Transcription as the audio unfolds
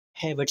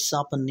Hey, what's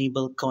up,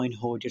 Nebl coin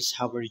holders?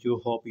 How are you?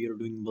 Hope you're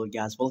doing well,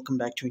 guys. Welcome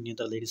back to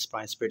another latest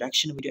price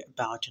prediction video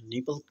about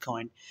Nebl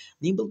coin.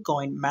 Nebl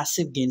coin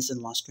massive gains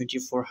in last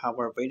 24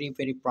 hour,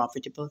 very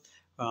profitable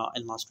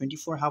in last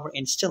 24 hour,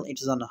 and still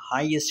it is on the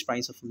highest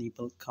price of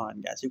Nebl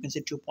coin, guys. You can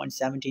see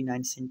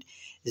 2.79 cent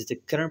is the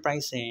current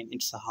price, and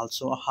it's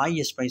also a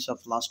highest price of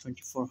last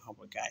 24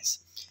 hour, guys.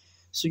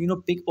 So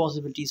big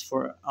possibilities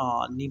for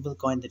Nebl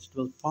coin that it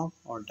will pump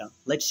or down.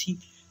 Let's see.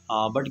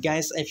 But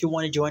guys, if you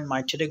want to join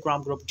my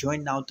Telegram group,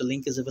 join now. The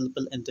link is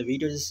available in the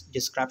video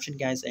description,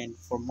 guys. And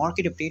for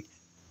market update,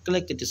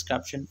 click the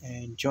description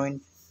and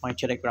join my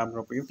Telegram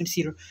group. You can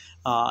see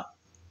uh,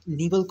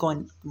 Nebl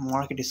coin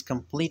market is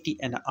completely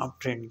an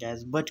uptrend,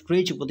 guys. But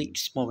gradually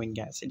it's moving,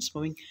 guys. It's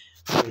moving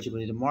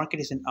gradually. The market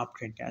is an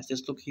uptrend, guys.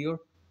 Just look here,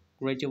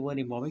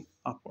 gradually moving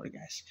upward,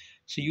 guys.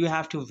 So you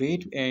have to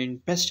wait,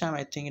 and best time,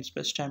 I think it's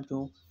best time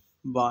to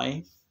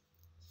buy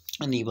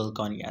a Nebl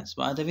coin, guys.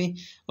 By the way,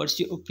 what's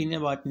your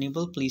opinion about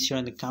Nebl? Please share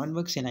in the comment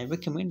box, and I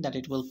recommend that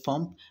it will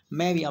pump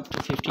maybe up to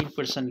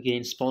 15%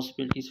 gains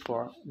possibilities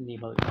for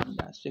Nebl coin,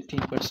 guys.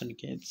 15%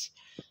 gains,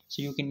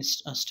 so you can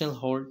still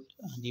hold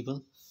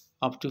Nebl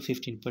up to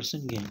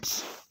 15%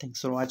 gains.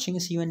 Thanks for watching.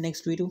 See you in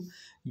next video.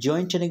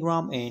 Join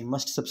Telegram and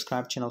must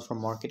subscribe channel for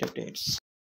market updates.